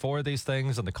 there's like 4 of these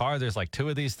things. On the car, there's like 2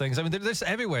 of these things. I mean, they're just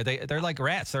everywhere. They're like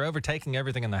rats. They're overtaking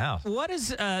everything in the house. What is,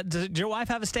 does your wife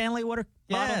have a Stanley water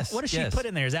bottle? Yes. What does she put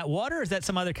in there? Is that water or is that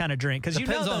some other kind of drink? Because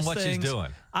Depends on what she's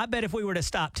doing. I bet if we were to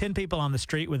stop 10 people on the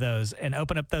street with those and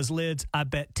open up those lids, I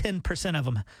bet 10% of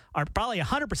them, or probably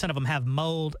 100% of them have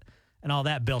mold and all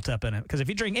that built up in it. Because if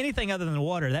you drink anything other than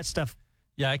water, that stuff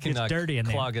I can gets dirty in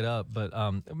there. Clog it up. But,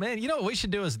 man, you know what we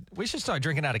should do is we should start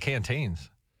drinking out of canteens.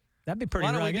 That'd be pretty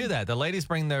Why don't rugged. we do that? The ladies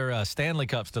bring their Stanley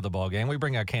cups to the ball game. We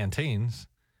bring our canteens.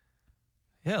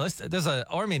 Yeah, there's an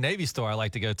Army-Navy store I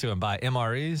like to go to and buy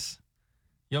MREs.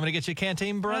 You want me to get you a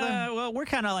canteen, brother? Well, we're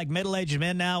kind of like middle-aged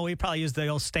men now. We probably use the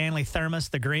old Stanley thermos,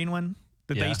 the green one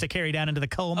that they used to carry down into the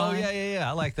coal mine. Oh, yeah.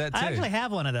 I like that, too. I actually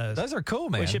have one of those. Those are cool,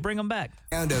 man. We should bring them back.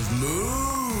 Sound of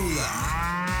Moolah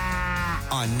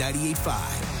on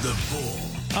 98.5 The Bull.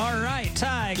 All right,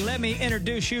 Tig, let me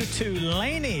introduce you to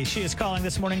Lainey. She is calling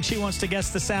this morning. She wants to guess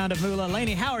the sound of Moolah.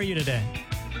 Lainey, how are you today?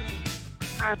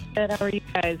 I'm good. How are you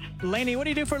guys? Lainey, what do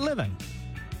you do for a living?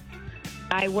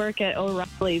 I work at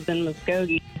O'Reilly's in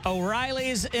Muskogee.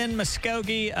 O'Reilly's in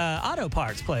Muskogee, auto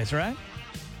parts place, right?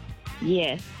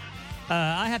 Yes.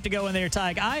 I have to go in there,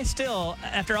 Tig. I still,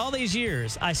 after all these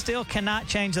years, I still cannot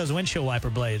change those windshield wiper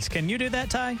blades. Can you do that,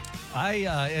 Tig?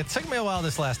 It took me a while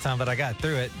this last time, but I got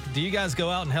through it. Do you guys go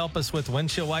out and help us with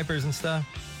windshield wipers and stuff?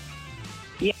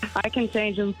 Yeah, I can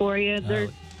change them for you. They're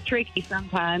tricky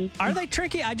sometimes. Are they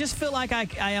tricky? I just feel like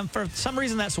I am, for some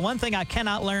reason, that's one thing I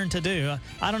cannot learn to do.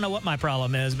 I don't know what my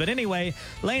problem is. But anyway,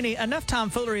 Lainey, enough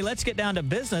tomfoolery. Let's get down to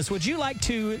business. Would you like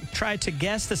to try to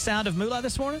guess the sound of Moolah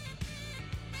this morning?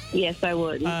 Yes, I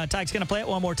would. Tig's going to play it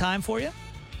one more time for you.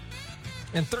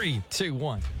 In 3, 2,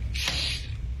 1.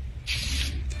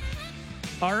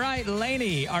 All right,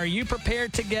 Lainey, are you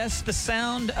prepared to guess the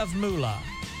sound of Moolah?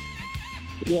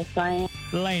 Yes, I am.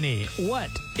 Lainey, what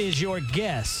is your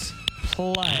guess?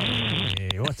 Play.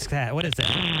 What's that? What is that?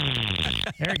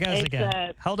 There it goes It's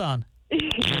again. Hold on.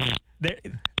 There,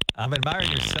 I'm admiring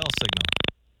your cell signal.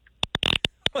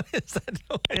 What is that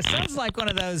noise? it sounds like one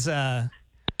of those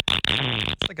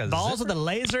It's like a balls zipper? with the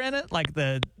laser in it, like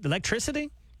the electricity.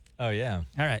 Oh, yeah.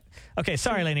 All right. Okay,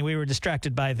 sorry, Lainey. We were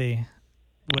distracted by the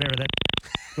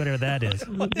whatever that is.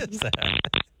 What is that?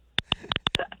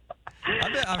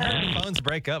 I've heard the phones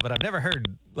break up, but I've never heard,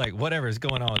 like, whatever is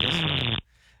going on with this one.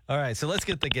 All right, so let's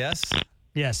get the guess.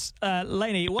 Yes.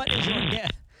 Lainey, what is your guess?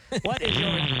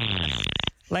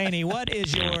 Lainey, what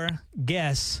is your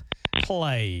guess,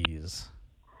 please?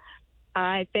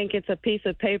 I think it's a piece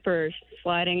of paper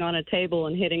sliding on a table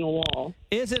and hitting a wall.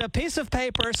 Is it a piece of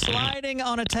paper sliding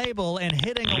on a table and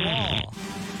hitting a wall?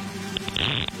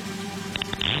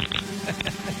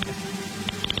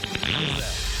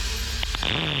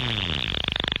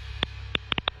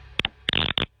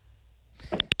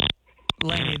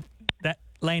 What is that?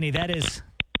 Lainey, that is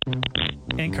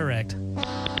incorrect.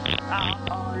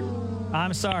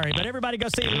 I'm sorry, but everybody go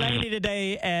see Lainey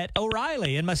today at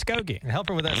O'Reilly in Muskogee. Help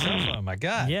her with that cell phone, my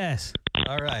God. Yes.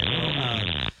 All right.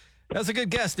 Well, that was a good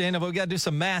guess, Daniel, but we got to do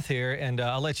some math here, and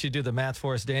I'll let you do the math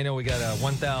for us, Daniel. We got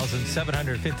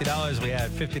 $1,750. We add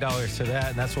 $50 to that,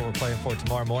 and that's what we're playing for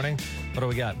tomorrow morning. What do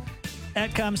we got?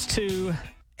 That comes to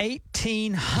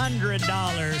 $1,800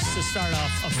 to start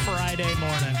off a Friday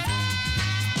morning.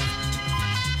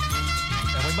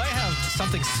 And we might have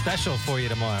something special for you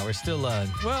tomorrow. We're still...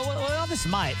 Well, this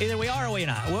might. Either we are or we're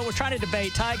not. Well, we're trying to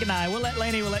debate. Tig and I, we'll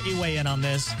let you weigh in on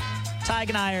this. Tig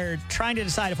and I are trying to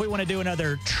decide if we want to do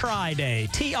another try day.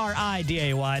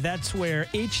 Triday. That's where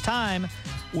each time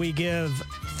we give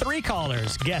 3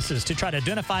 callers guesses to try to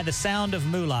identify the sound of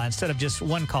Moolah instead of just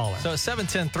one caller. So at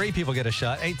 7:10, 3 people get a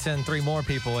shot. 8:10, 3 more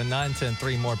people. And 9:10,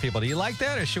 3 more people. Do you like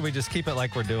that, or should we just keep it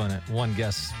like we're doing it? 1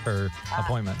 guess per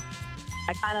appointment.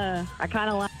 I kind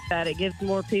of like that. It gives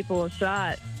more people a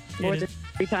shot more than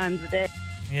 3 times a day.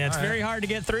 Yeah, it's All right. very hard to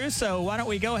get through, so why don't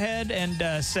we go ahead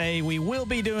and say we will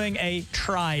be doing a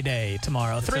try day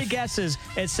tomorrow. 3 guesses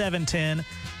at 7:10,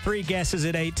 3 guesses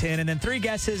at 8:10, and then 3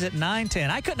 guesses at 9:10.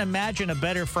 I couldn't imagine a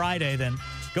better Friday than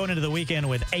going into the weekend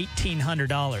with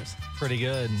 $1,800. Pretty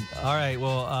good. All right.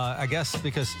 Well, I guess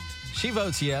because she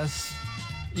votes yes,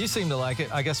 you seem to like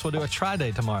it. I guess we'll do a try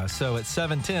day tomorrow. So at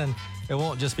 7:10, it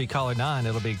won't just be caller 9.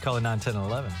 It'll be caller 9, 10, and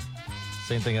 11.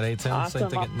 Same thing at 8:10. Awesome. Same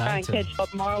thing at I'll try 9, and 10. catch up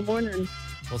tomorrow morning.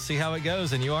 We'll see how it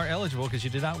goes. And you are eligible because you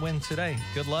did not win today.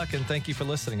 Good luck, and thank you for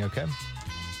listening, okay?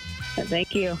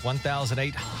 Thank you.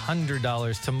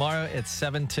 $1,800 tomorrow at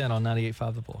 7:10 on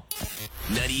 98.5 The Bull.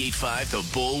 98.5 The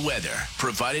Bull weather,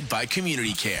 provided by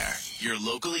Community Care, your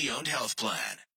locally owned health plan.